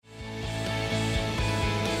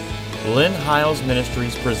Lynn Hiles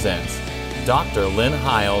Ministries presents Dr. Lynn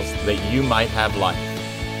Hiles, that you might have life.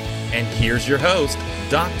 And here's your host,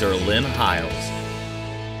 Dr. Lynn Hiles.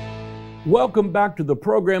 Welcome back to the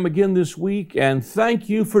program again this week, and thank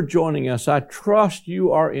you for joining us. I trust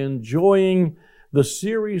you are enjoying the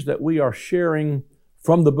series that we are sharing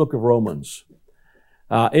from the book of Romans.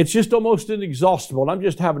 It's just almost inexhaustible. I'm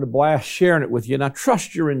just having a blast sharing it with you, and I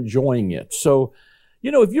trust you're enjoying it. So,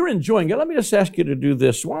 if you're enjoying it, let me just ask you to do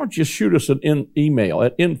this. Why don't you shoot us an email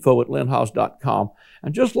at info@lynnhiles.com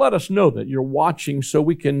and just let us know that you're watching, so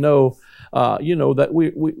we can know, that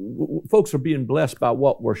we folks are being blessed by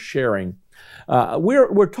what we're sharing.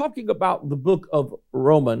 We're talking about the book of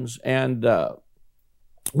Romans, and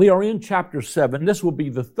we are in chapter 7. This will be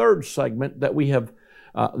the third segment that we have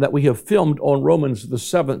filmed on Romans, the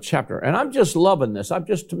 7th chapter. And I'm just loving this.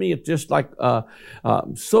 To me, it's just like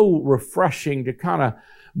so refreshing to kind of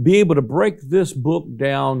be able to break this book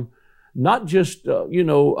down, not just,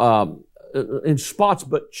 in spots,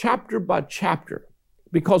 but chapter by chapter.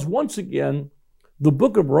 Because once again, the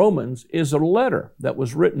book of Romans is a letter that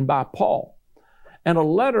was written by Paul. And a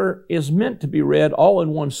letter is meant to be read all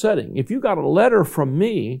in one setting. If you got a letter from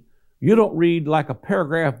me, you don't read like a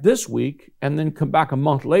paragraph this week and then come back a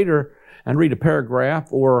month later and read a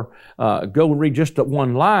paragraph, or go and read just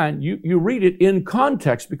one line. You read it in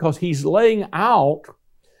context, because he's laying out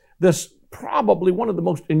this probably one of the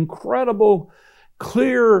most incredible,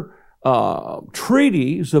 clear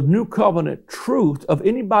treaties of New Covenant truth of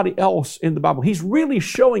anybody else in the Bible. He's really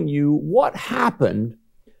showing you what happened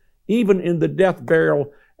even in the death,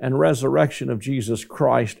 burial, and resurrection of Jesus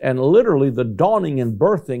Christ, and literally the dawning and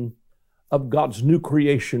birthing of God's new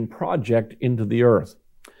creation project into the earth.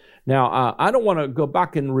 Now, I don't want to go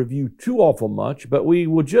back and review too awful much, but we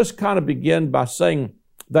will just kind of begin by saying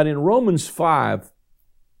that in Romans 5,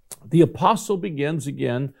 the apostle begins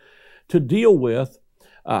again to deal with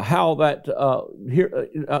how that,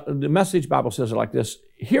 the Message Bible says it like this: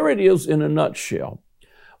 here it is in a nutshell.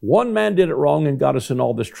 One man did it wrong and got us in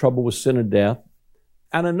all this trouble with sin and death,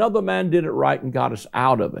 and another man did it right and got us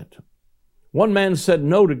out of it. One man said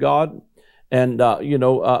no to God, and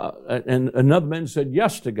another man said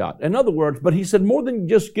yes to God. In other words, but he said more than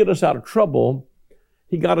just get us out of trouble,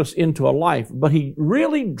 he got us into a life. But he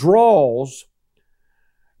really draws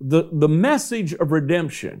the message of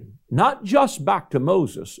redemption, not just back to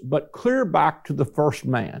Moses, but clear back to the first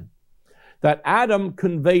man. That Adam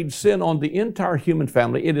conveyed sin on the entire human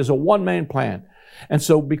family. It is a one-man plan. And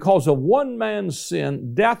so because of one man's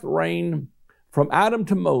sin, death reigned from Adam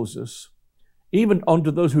to Moses, even unto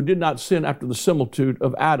those who did not sin after the similitude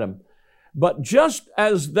of Adam. But just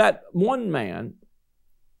as that one man,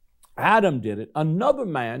 Adam, did it, another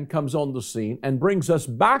man comes on the scene and brings us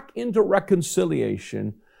back into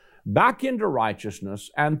reconciliation, back into righteousness,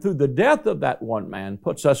 and through the death of that one man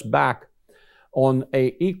puts us back on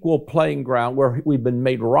a equal playing ground where we've been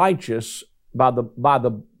made righteous by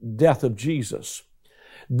the death of Jesus.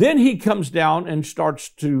 Then he comes down and starts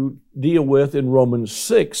to deal with, in Romans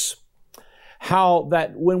 6, how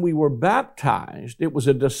that when we were baptized, it was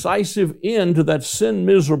a decisive end to that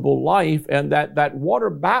sin-miserable life, and that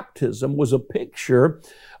water baptism was a picture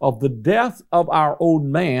of the death of our old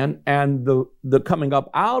man, and the coming up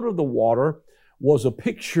out of the water was a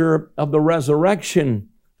picture of the resurrection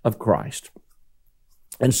of Christ.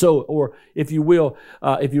 And so, or if you will,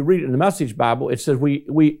 if you read it in the Message Bible, it says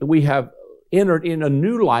we have entered in a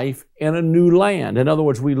new life in a new land. In other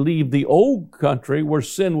words, we leave the old country where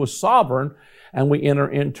sin was sovereign, and we enter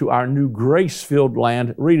into our new grace-filled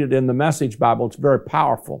land. Read it in the Message Bible. It's very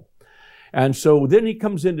powerful. And so then he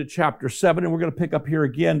comes into chapter 7, and we're going to pick up here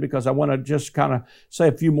again, because I want to just kind of say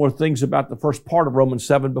a few more things about the first part of Romans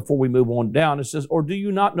 7 before we move on down. It says, "Or do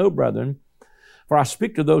you not know, brethren, for I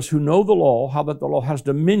speak to those who know the law, how that the law has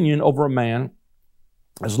dominion over a man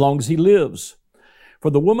as long as he lives. For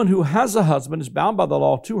the woman who has a husband is bound by the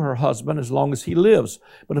law to her husband as long as he lives.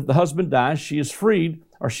 But if the husband dies, she is freed,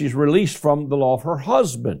 or she's released from the law of her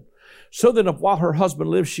husband. So that if while her husband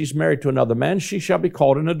lives she's married to another man, she shall be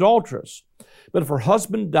called an adulteress. But if her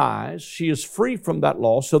husband dies, she is free from that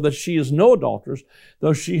law, so that she is no adulteress,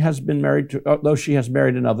 though she has married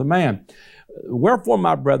another man. Wherefore,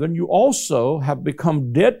 my brethren, you also have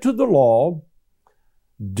become dead to the law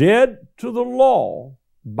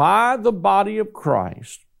by the body of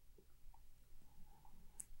Christ,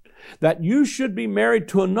 that you should be married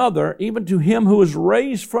to another, even to him who is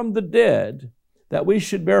raised from the dead, that we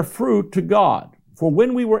should bear fruit to God. For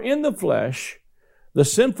when we were in the flesh, the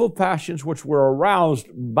sinful passions which were aroused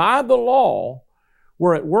by the law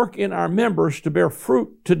were at work in our members to bear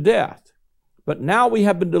fruit to death. But now we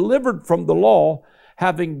have been delivered from the law,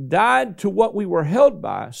 having died to what we were held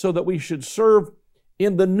by, so that we should serve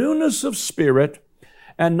in the newness of spirit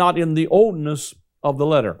and not in the oldness of the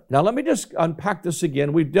letter. Now, let me just unpack this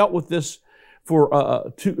again. We've dealt with this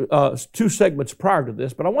for two segments prior to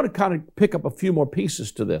this, but I want to kind of pick up a few more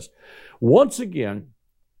pieces to this. Once again,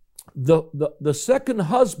 the second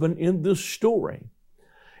husband in this story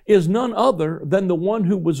is none other than the one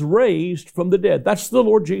who was raised from the dead. That's the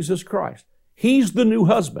Lord Jesus Christ. He's the new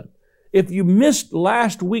husband. If you missed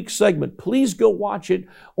last week's segment, please go watch it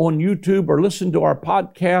on YouTube or listen to our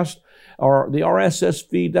podcast or the RSS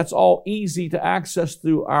feed. That's all easy to access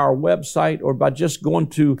through our website or by just going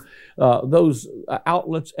to those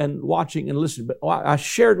outlets and watching and listening. But I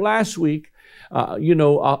shared last week,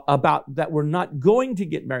 about that we're not going to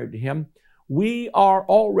get married to him. We are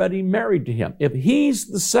already married to him. If he's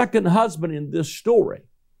the second husband in this story,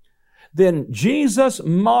 then Jesus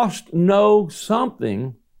must know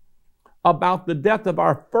something about the death of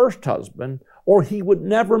our first husband, or he would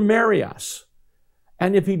never marry us.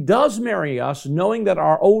 And if he does marry us, knowing that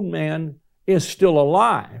our old man is still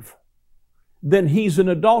alive, then he's an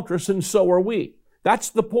adulteress and so are we.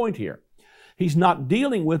 That's the point here. He's not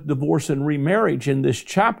dealing with divorce and remarriage in this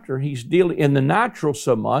chapter. He's dealing in the natural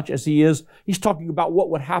so much as he's talking about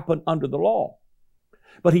what would happen under the law.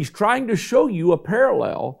 But he's trying to show you a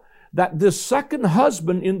parallel that this second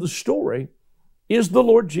husband in the story is the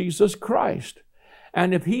Lord Jesus Christ.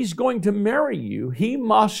 And if he's going to marry you, he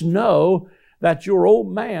must know that your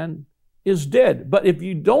old man is dead. But if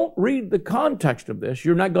you don't read the context of this,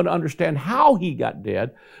 you're not going to understand how he got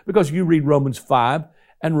dead, because you read Romans 5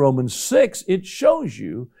 and Romans 6, it shows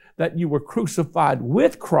you that you were crucified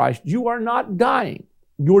with Christ. You are not dying.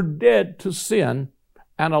 You're dead to sin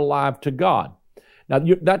and alive to God. Now,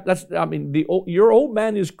 your old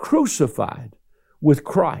man is crucified with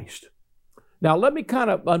Christ. Now, let me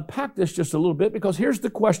kind of unpack this just a little bit, because here's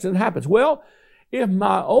the question that happens. Well, if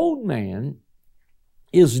my old man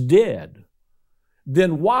is dead,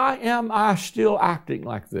 then why am I still acting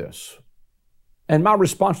like this? And my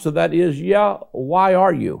response to that is, why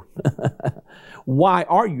are you? Why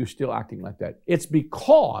are you still acting like that? It's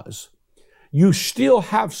because you still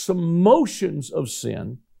have some motions of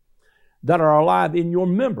sin that are alive in your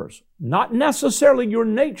members. Not necessarily your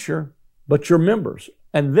nature, but your members.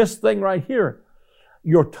 And this thing right here,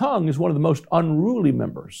 your tongue is one of the most unruly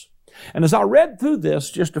members. And as I read through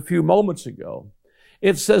this just a few moments ago,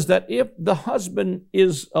 it says that if the husband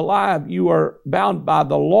is alive, you are bound by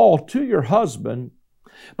the law to your husband.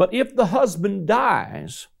 But if the husband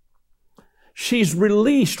dies, she's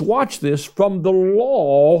released, watch this, from the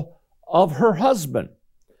law of her husband.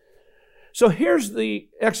 So here's the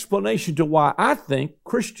explanation to why I think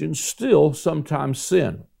Christians still sometimes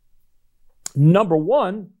sin. Number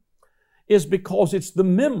one is because it's the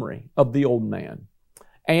memory of the old man.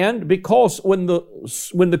 And because when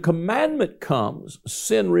the commandment comes,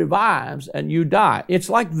 sin revives and you die. It's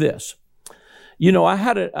like this. I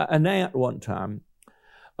had an aunt one time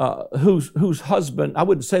whose husband, I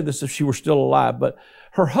wouldn't say this if she were still alive, but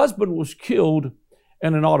her husband was killed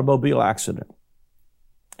in an automobile accident,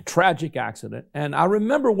 a tragic accident. And I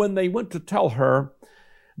remember when they went to tell her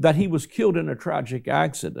that he was killed in a tragic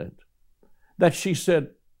accident, that she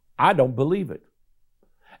said, I don't believe it.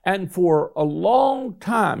 And for a long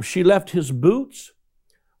time, she left his boots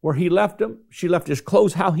where he left them. She left his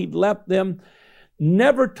clothes how he'd left them.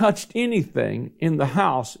 Never touched anything in the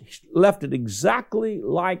house. He left it exactly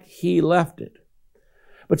like he left it.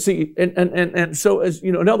 But see, and so as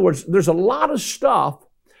in other words, there's a lot of stuff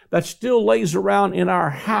that still lays around in our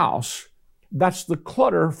house. That's the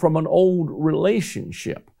clutter from an old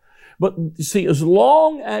relationship. But see, as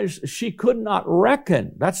long as she could not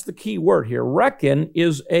reckon, that's the key word here. Reckon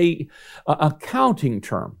is a accounting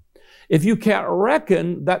term. If you can't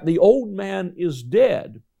reckon that the old man is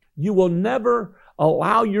dead, you will never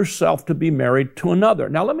allow yourself to be married to another.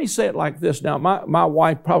 Now, let me say it like this. Now, my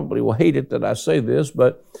wife probably will hate it that I say this,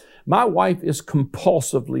 but my wife is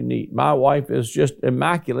compulsively neat. My wife is just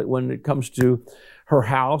immaculate when it comes to her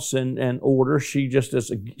house and order. She just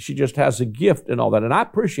has a gift and all that. And I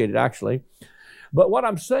appreciate it, actually. But what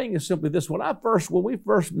I'm saying is simply this. When we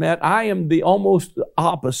first met, I am the almost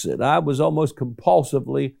opposite. I was almost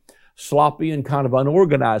compulsively sloppy and kind of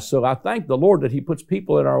unorganized. So I thank the Lord that He puts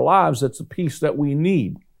people in our lives that's the peace that we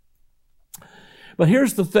need. But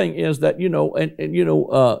here's the thing is that,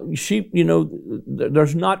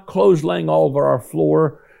 there's not clothes laying all over our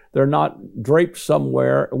floor. They're not draped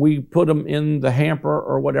somewhere. We put them in the hamper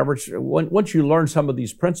or whatever. Once you learn some of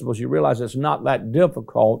these principles, you realize it's not that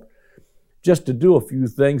difficult just to do a few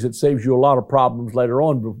things. It saves you a lot of problems later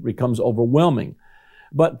on. It becomes overwhelming.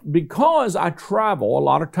 But because I travel, a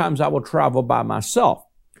lot of times I will travel by myself.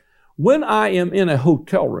 When I am in a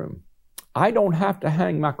hotel room, I don't have to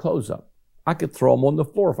hang my clothes up. I could throw them on the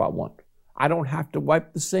floor if I want. I don't have to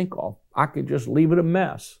wipe the sink off. I could just leave it a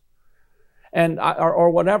mess. Or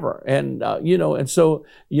whatever.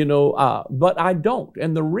 But I don't.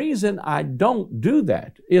 And the reason I don't do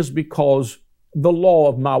that is because the law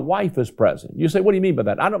of my wife is present. You say, what do you mean by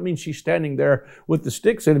that? I don't mean she's standing there with the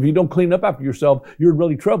sticks, and if you don't clean up after yourself, you're in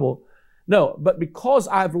really trouble. No, but because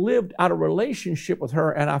I've lived out a relationship with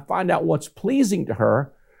her and I find out what's pleasing to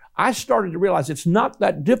her, I started to realize it's not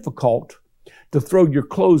that difficult to throw your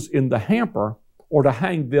clothes in the hamper or to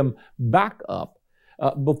hang them back up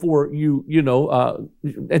before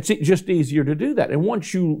it's just easier to do that. And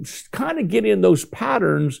once you kind of get in those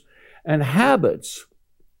patterns and habits,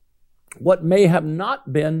 what may have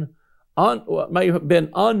been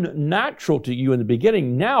unnatural to you in the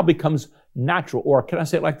beginning now becomes natural, or can I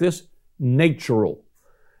say it like this? Natural.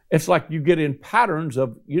 It's like you get in patterns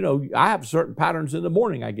of, I have certain patterns in the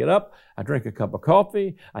morning. I get up, I drink a cup of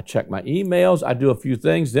coffee, I check my emails, I do a few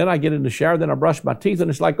things, then I get in the shower, then I brush my teeth,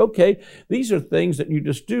 and it's like, okay, these are things that you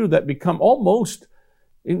just do that become almost,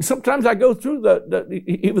 and sometimes I go through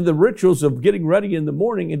even the rituals of getting ready in the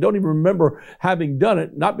morning and don't even remember having done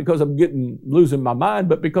it, not because I'm losing my mind,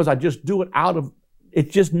 but because I just do it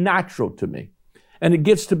it's just natural to me. And it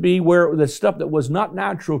gets to be where the stuff that was not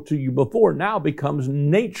natural to you before now becomes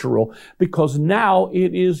natural, because now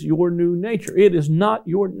it is your new nature. It is not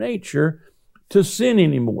your nature to sin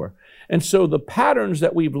anymore. And so the patterns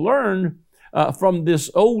that we've learned from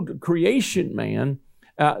this old creation man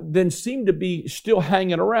then seem to be still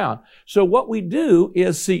hanging around. So what we do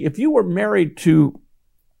is, see, if you were married to,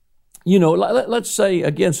 let's say,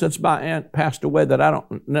 again, since my aunt passed away, that I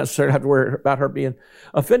don't necessarily have to worry about her being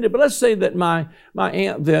offended, but let's say that my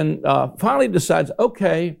aunt then finally decides,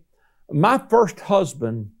 okay, my first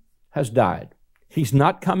husband has died. He's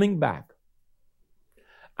not coming back.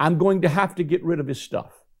 I'm going to have to get rid of his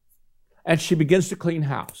stuff. And she begins to clean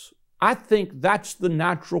house. I think that's the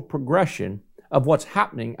natural progression of what's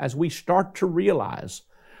happening as we start to realize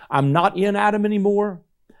I'm not in Adam anymore.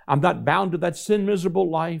 I'm not bound to that sin miserable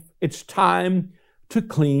life. It's time to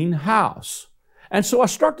clean house. And so I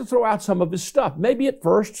start to throw out some of his stuff. Maybe at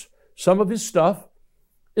first, some of his stuff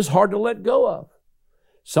is hard to let go of.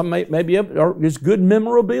 Some maybe is good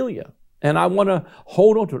memorabilia, and I want to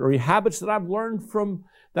hold on to it. Or habits that I've learned from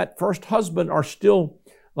that first husband are still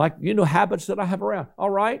habits that I have around. All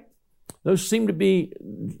right, those seem to be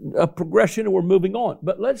a progression, and we're moving on.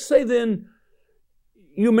 But let's say then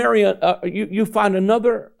you marry you find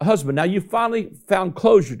another husband. Now you finally found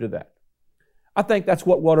closure to that. I think that's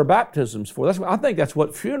what water baptism's for. I think that's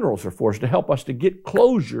what funerals are for, is to help us to get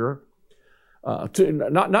closure.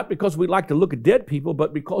 Not because we like to look at dead people,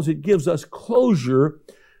 but because it gives us closure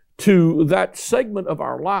to that segment of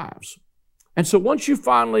our lives. And so once you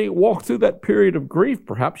finally walk through that period of grief,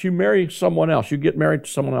 perhaps you marry someone else. You get married to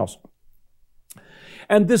someone else.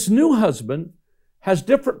 And this new husband has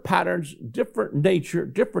different patterns, different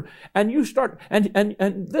nature, and you start,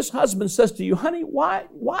 and this husband says to you, honey,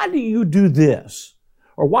 why do you do this?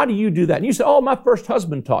 Or why do you do that? And you say, oh, my first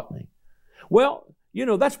husband taught me. Well,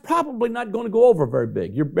 that's probably not going to go over very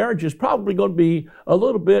big. Your marriage is probably going to be a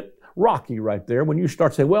little bit rocky right there when you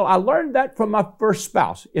start saying, well, I learned that from my first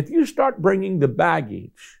spouse. If you start bringing the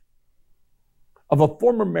baggage of a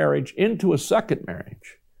former marriage into a second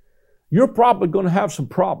marriage, you're probably going to have some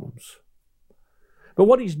problems. But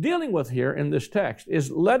what he's dealing with here in this text is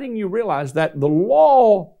letting you realize that the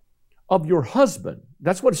law of your husband,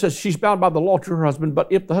 that's what it says, she's bound by the law to her husband, but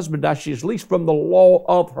if the husband dies, she is released from the law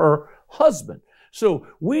of her husband. So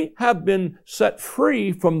we have been set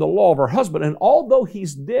free from the law of our husband, and although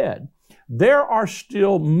he's dead, there are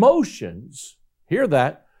still motions, hear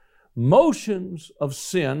that, motions of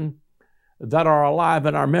sin that are alive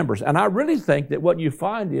in our members. And I really think that what you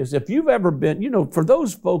find is, if you've ever been, for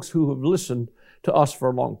those folks who have listened to us for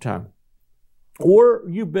a long time, or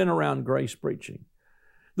you've been around grace preaching,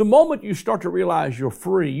 the moment you start to realize you're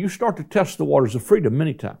free, you start to test the waters of freedom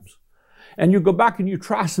many times. And you go back and you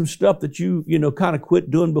try some stuff that you kind of quit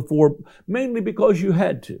doing before, mainly because you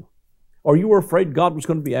had to, or you were afraid God was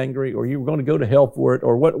going to be angry, or you were going to go to hell for it,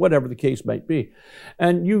 or whatever the case might be.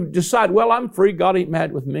 And you decide, well, I'm free, God ain't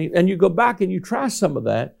mad with me. And you go back and you try some of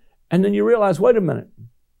that, and then you realize, wait a minute,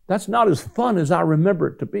 that's not as fun as I remember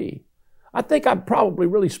it to be. I think I'm probably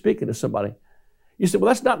really speaking to somebody. You say,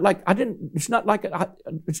 well, it's not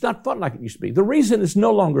fun like it used to be. The reason it's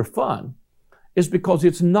no longer fun is because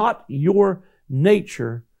it's not your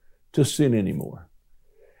nature to sin anymore.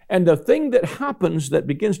 And the thing that happens that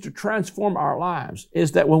begins to transform our lives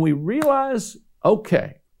is that when we realize,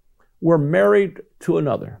 okay, we're married to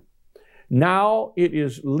another. Now it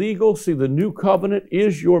is legal. See, the new covenant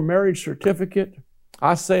is your marriage certificate.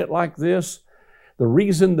 I say it like this. The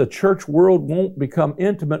reason the church world won't become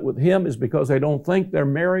intimate with him is because they don't think they're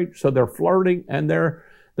married, so they're flirting and they're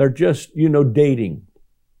just, dating.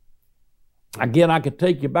 Again, I could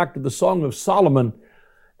take you back to the Song of Solomon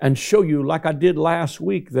and show you, like I did last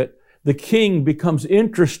week, that the king becomes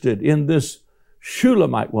interested in this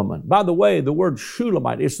Shulamite woman. By the way, the word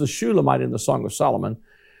Shulamite, it's the Shulamite in the Song of Solomon.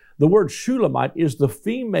 The word Shulamite is the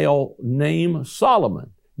female name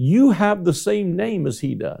Solomon. You have the same name as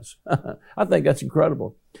he does. I think that's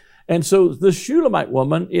incredible. And so the Shulamite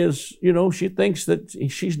woman is, she thinks that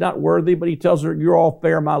she's not worthy, but he tells her, you're all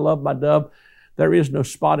fair, my love, my dove. There is no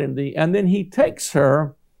spot in thee. And then he takes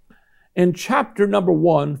her in chapter number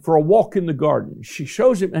 1 for a walk in the garden. She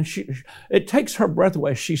shows him, and it takes her breath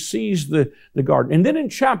away. She sees the garden. And then in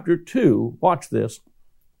chapter 2, watch this,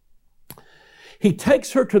 he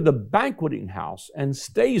takes her to the banqueting house and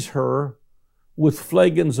stays her with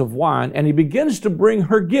flagons of wine, and he begins to bring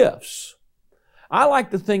her gifts. I like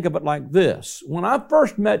to think of it like this. When I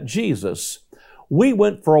first met Jesus, we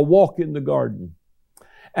went for a walk in the garden.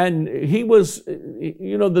 And he was,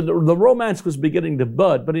 the romance was beginning to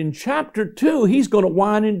bud. But in chapter 2, he's going to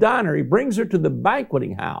wine and dine her. He brings her to the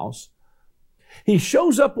banqueting house. He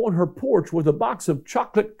shows up on her porch with a box of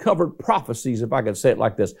chocolate-covered prophecies, if I could say it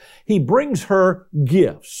like this. He brings her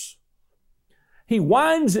gifts. He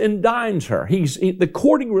wines and dines her. The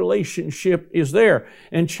courting relationship is there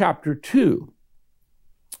in chapter 2.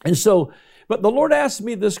 And so, but the Lord asked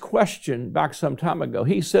me this question back some time ago.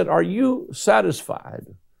 He said, are you satisfied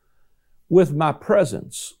with my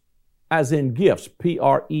presence, as in gifts,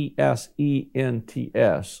 Presents,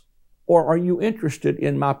 or are you interested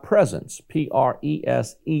in my presence,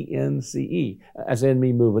 Presence, as in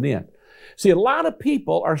me moving in? See, a lot of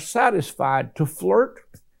people are satisfied to flirt.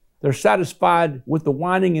 They're satisfied with the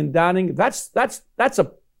wining and dining. That's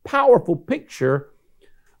a powerful picture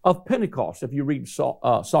of Pentecost if you read Song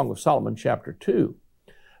of Solomon chapter 2.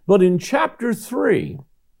 But in chapter 3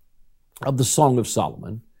 of the Song of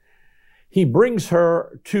Solomon, he brings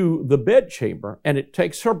her to the bedchamber, and it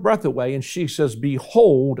takes her breath away, and she says,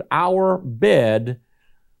 behold, our bed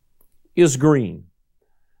is green.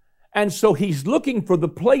 And so he's looking for the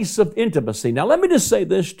place of intimacy. Now let me just say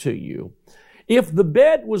this to you. If the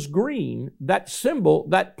bed was green, that symbol,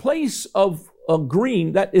 that place of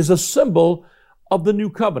green, that is a symbol of the new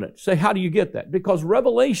covenant. Say, how do you get that? Because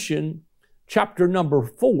Revelation chapter number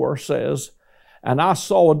 4 says, and I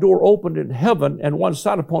saw a door opened in heaven, and one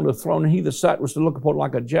sat upon the throne, and he that sat was to look upon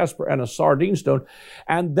like a jasper and a sardine stone.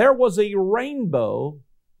 And there was a rainbow.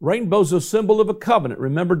 Rainbow's a symbol of a covenant.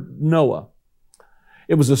 Remember Noah.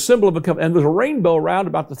 It was a symbol of a covenant. And there was a rainbow round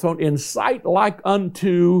about the throne in sight like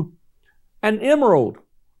unto an emerald.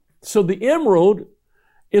 So the emerald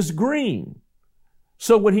is green.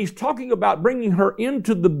 So when he's talking about bringing her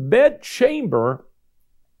into the bedchamber,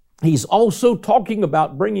 he's also talking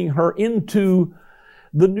about bringing her into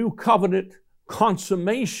the new covenant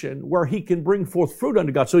consummation where he can bring forth fruit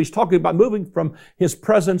unto God. So he's talking about moving from his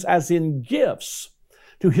presence as in gifts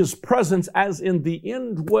to his presence as in the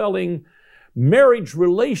indwelling marriage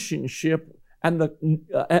relationship and the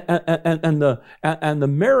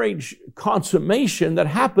marriage consummation that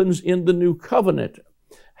happens in the new covenant.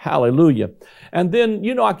 Hallelujah. And then,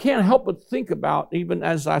 I can't help but think about, even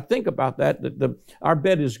as I think about that our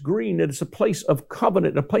bed is green. It's a place of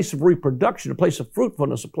covenant, a place of reproduction, a place of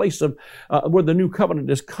fruitfulness, a place of where the new covenant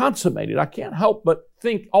is consummated. I can't help but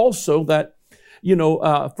think also that,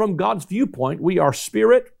 from God's viewpoint, we are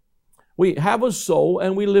spirit, we have a soul,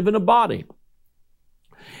 and we live in a body.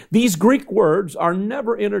 These Greek words are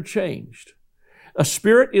never interchanged. A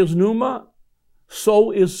spirit is pneuma,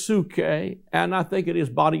 soul is psyche, and I think it is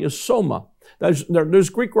body is soma. Those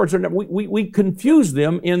Greek words are never, we confuse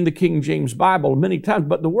them in the King James Bible many times,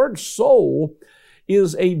 but the word soul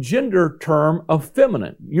is a gender term of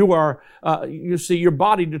feminine. You see, your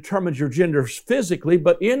body determines your gender physically,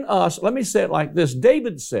 but in us, let me say it like this.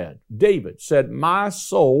 David said, my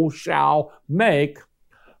soul shall make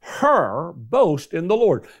her boast in the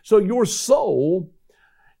Lord. So your soul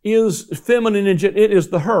is feminine and it is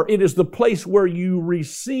the her. It is the place where you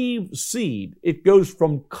receive seed. It goes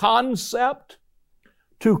from concept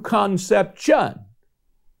to conception,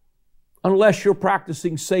 unless you're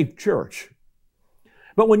practicing safe church.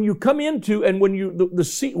 But when you come into, and when the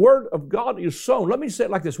seed, word of God is sown, let me say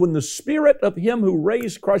it like this. When the Spirit of Him who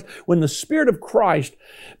raised Christ, when the Spirit of Christ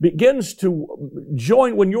begins to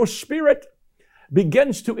join, when your spirit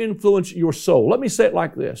begins to influence your soul. Let me say it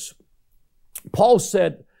like this. Paul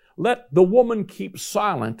said, let the woman keep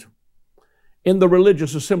silent in the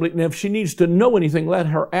religious assembly. And if she needs to know anything, let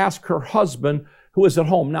her ask her husband who is at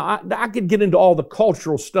home. Now, I could get into all the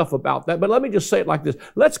cultural stuff about that, but let me just say it like this.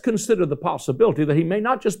 Let's consider the possibility that he may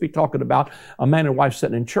not just be talking about a man and wife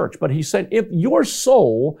sitting in church, but he said, if your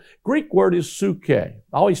soul, Greek word is suke. I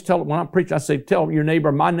always tell it when I'm preaching, I say, tell your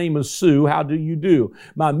neighbor, my name is Sue, how do you do?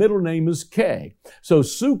 My middle name is Kay. So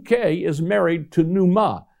suke is married to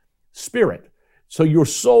pneuma, spirit. So your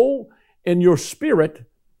soul and your spirit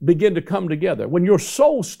begin to come together. When your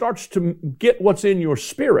soul starts to get what's in your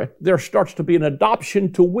spirit, there starts to be an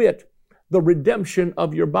adoption, to wit, the redemption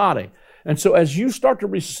of your body. And so as you start to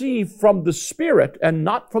receive from the Spirit and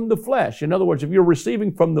not from the flesh, in other words, if you're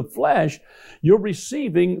receiving from the flesh, you're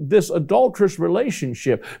receiving this adulterous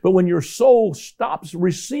relationship. But when your soul stops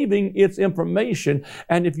receiving its information,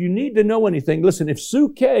 and if you need to know anything, listen, if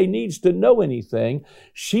Suke needs to know anything,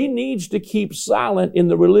 she needs to keep silent in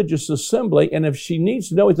the religious assembly. And if she needs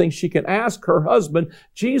to know anything, she can ask her husband,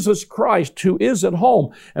 Jesus Christ, who is at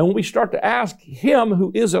home. And when we start to ask Him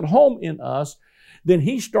who is at home in us, then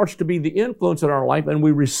He starts to be the influence in our life, and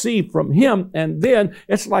we receive from Him. And then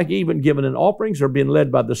it's like even giving in offerings or being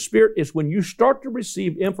led by the Spirit. It's when you start to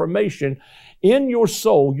receive information in your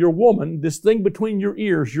soul, your woman, this thing between your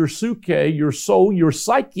ears, your suke, your soul, your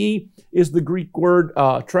psyche is the Greek word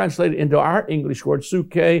translated into our English word.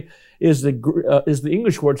 Suke is the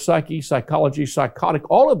English word psyche, psychology, psychotic.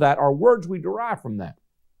 All of that are words we derive from that.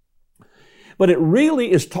 But it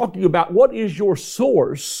really is talking about what is your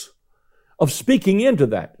source of speaking into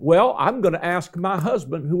that. Well, I'm going to ask my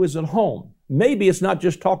husband who is at home. Maybe it's not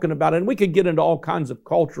just talking about it, and we could get into all kinds of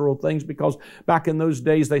cultural things, because back in those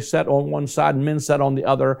days they sat on one side and men sat on the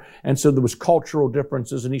other, and so there was cultural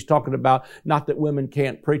differences. And he's talking about not that women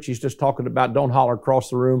can't preach, he's just talking about don't holler across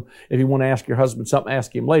the room. If you want to ask your husband something,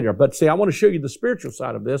 ask him later. But see, I want to show you the spiritual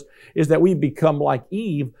side of this, is that we become like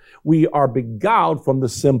Eve. We are beguiled from the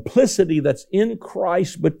simplicity that's in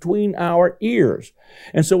Christ between our ears.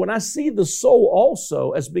 And so when I see the soul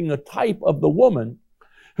also as being a type of the woman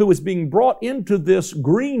who is being brought into this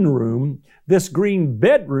green room, this green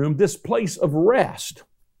bedroom, this place of rest.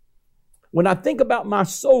 When I think about my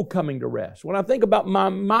soul coming to rest, when I think about my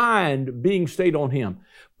mind being stayed on Him,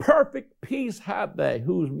 perfect peace have they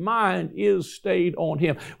whose mind is stayed on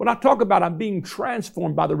Him. When I talk about I'm being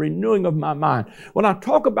transformed by the renewing of my mind, when I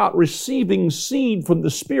talk about receiving seed from the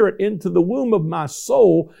Spirit into the womb of my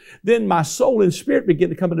soul, then my soul and spirit begin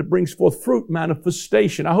to come and it brings forth fruit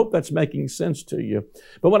manifestation. I hope that's making sense to you.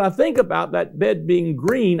 But when I think about that bed being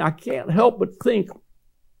green, I can't help but think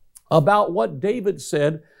about what David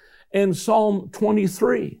said in Psalm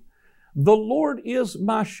 23, the Lord is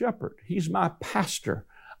my shepherd. He's my pastor.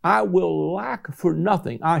 I will lack for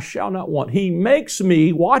nothing. I shall not want. He makes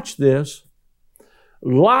me, watch this,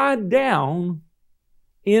 lie down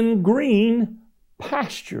in green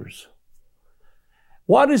pastures.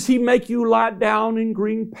 Why does He make you lie down in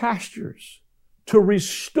green pastures? To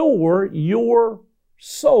restore your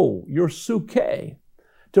soul, your suke,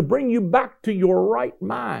 to bring you back to your right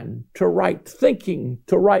mind, to right thinking,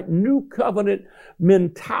 to right new covenant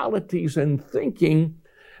mentalities and thinking.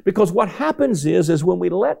 Because what happens is when we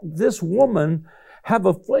let this woman have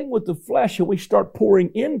a fling with the flesh and we start pouring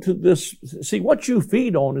into this, see, what you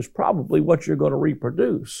feed on is probably what you're going to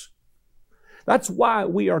reproduce. That's why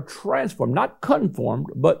we are transformed, not conformed,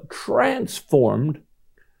 but transformed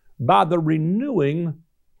by the renewing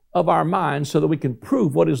of our minds so that we can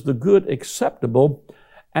prove what is the good, acceptable,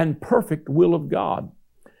 and perfect will of God.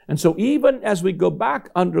 And so even as we go back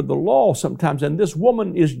under the law sometimes, and this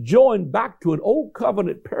woman is joined back to an old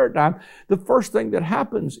covenant paradigm, the first thing that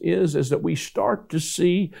happens is that we start to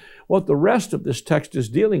see what the rest of this text is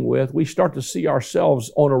dealing with. We start to see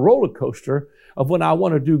ourselves on a roller coaster of when I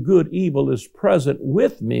want to do good, evil is present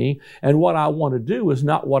with me, and what I want to do is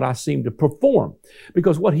not what I seem to perform.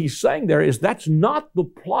 Because what he's saying there is that's not the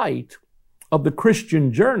plight of the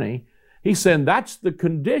Christian journey. He's saying that's the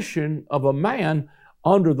condition of a man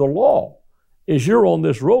under the law, is you're on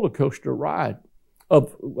this roller coaster ride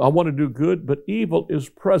of I want to do good, but evil is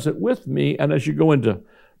present with me. And as you go into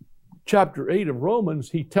chapter 8 of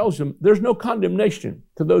Romans, he tells them there's no condemnation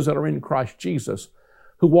to those that are in Christ Jesus,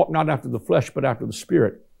 who walk not after the flesh, but after the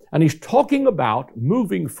Spirit. And he's talking about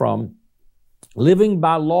moving from living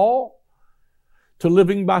by law to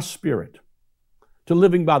living by Spirit, to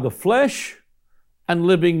living by the flesh and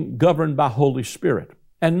living governed by Holy Spirit.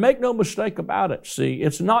 And make no mistake about it, see,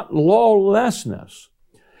 it's not lawlessness.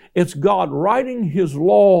 It's God writing His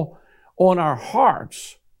law on our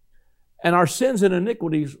hearts and our sins and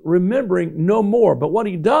iniquities remembering no more. But what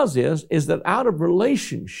he does is that out of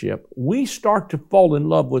relationship, we start to fall in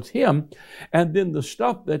love with him, and then the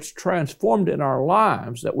stuff that's transformed in our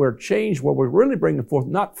lives, that we're changed, where we're really bringing forth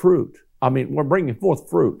not fruit. We're bringing forth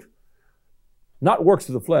fruit. Not works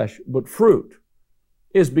of the flesh, but fruit,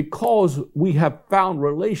 is because we have found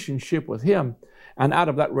relationship with him, and out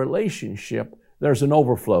of that relationship, there's an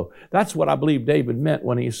overflow. That's what I believe David meant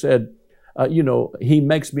when he said, he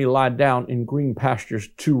makes me lie down in green pastures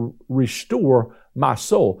to restore my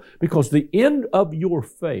soul. Because the end of your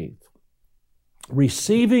faith,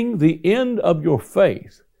 receiving the end of your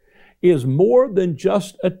faith, is more than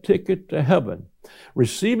just a ticket to heaven.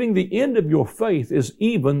 Receiving the end of your faith is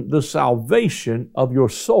even the salvation of your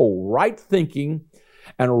soul. Right thinking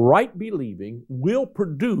and right believing will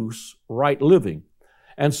produce right living.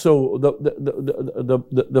 And so the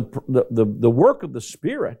work of the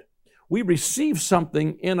Spirit, we receive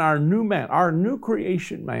something in our new man, our new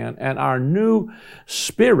creation man, and our new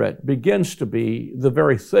spirit begins to be the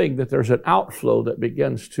very thing that there's an outflow that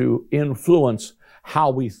begins to influence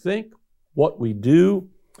how we think, what we do.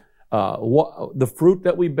 The fruit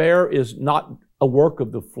that we bear is not a work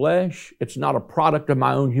of the flesh. It's not a product of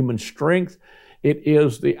my own human strength. It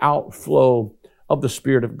is the outflow of the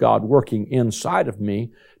Spirit of God working inside of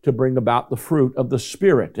me to bring about the fruit of the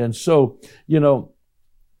Spirit. And so,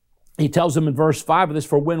 he tells them in verse 5 of this,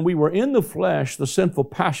 for when we were in the flesh, the sinful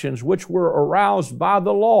passions which were aroused by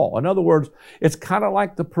the law. In other words, it's kind of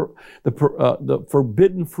like the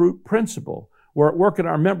forbidden fruit principle. We're at work in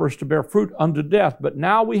our members to bear fruit unto death, but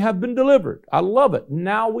now we have been delivered. I love it.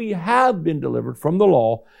 Now we have been delivered from the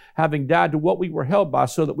law, having died to what we were held by,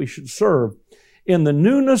 so that we should serve in the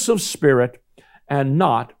newness of spirit and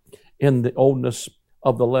not in the oldness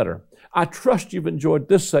of the letter. I trust you've enjoyed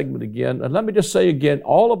this segment again. And let me just say again,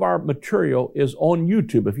 all of our material is on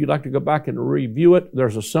YouTube. If you'd like to go back and review it,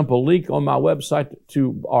 there's a simple link on my website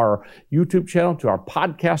to our YouTube channel, to our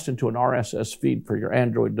podcast, and to an RSS feed for your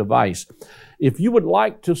Android device. If you would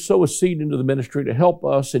like to sow a seed into the ministry to help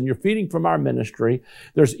us, and you're feeding from our ministry,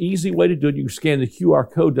 there's an easy way to do it. You can scan the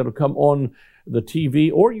QR code that'll come on the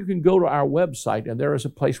TV, or you can go to our website, and there is a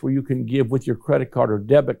place where you can give with your credit card or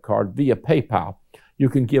debit card via PayPal. You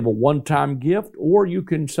can give a one-time gift, or you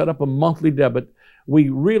can set up a monthly debit. We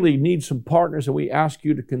really need some partners, and we ask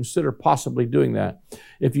you to consider possibly doing that.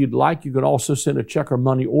 If you'd like, you can also send a check or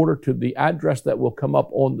money order to the address that will come up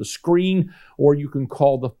on the screen, or you can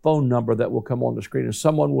call the phone number that will come on the screen, and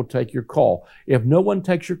someone will take your call. If no one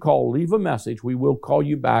takes your call, leave a message. We will call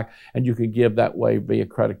you back, and you can give that way via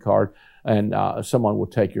credit card, and someone will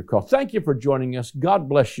take your call. Thank you for joining us. God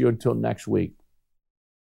bless you until next week.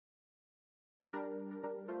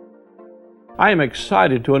 I am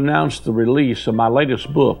excited to announce the release of my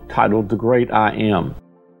latest book titled The Great I Am.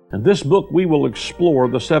 In this book, we will explore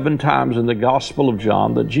the 7 times in the Gospel of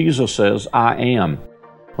John that Jesus says, I am.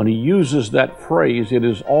 When he uses that phrase, it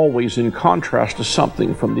is always in contrast to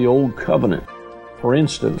something from the Old Covenant. For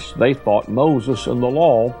instance, they thought Moses and the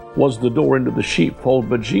law was the door into the sheepfold,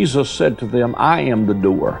 but Jesus said to them, I am the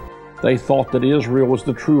door. They thought that Israel was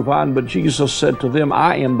the true vine, but Jesus said to them,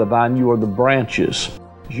 I am the vine, you are the branches.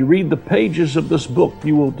 As you read the pages of this book,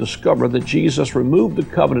 you will discover that Jesus removed the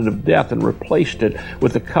covenant of death and replaced it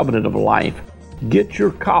with the covenant of life. Get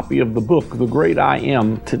your copy of the book, The Great I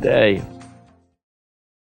Am, today.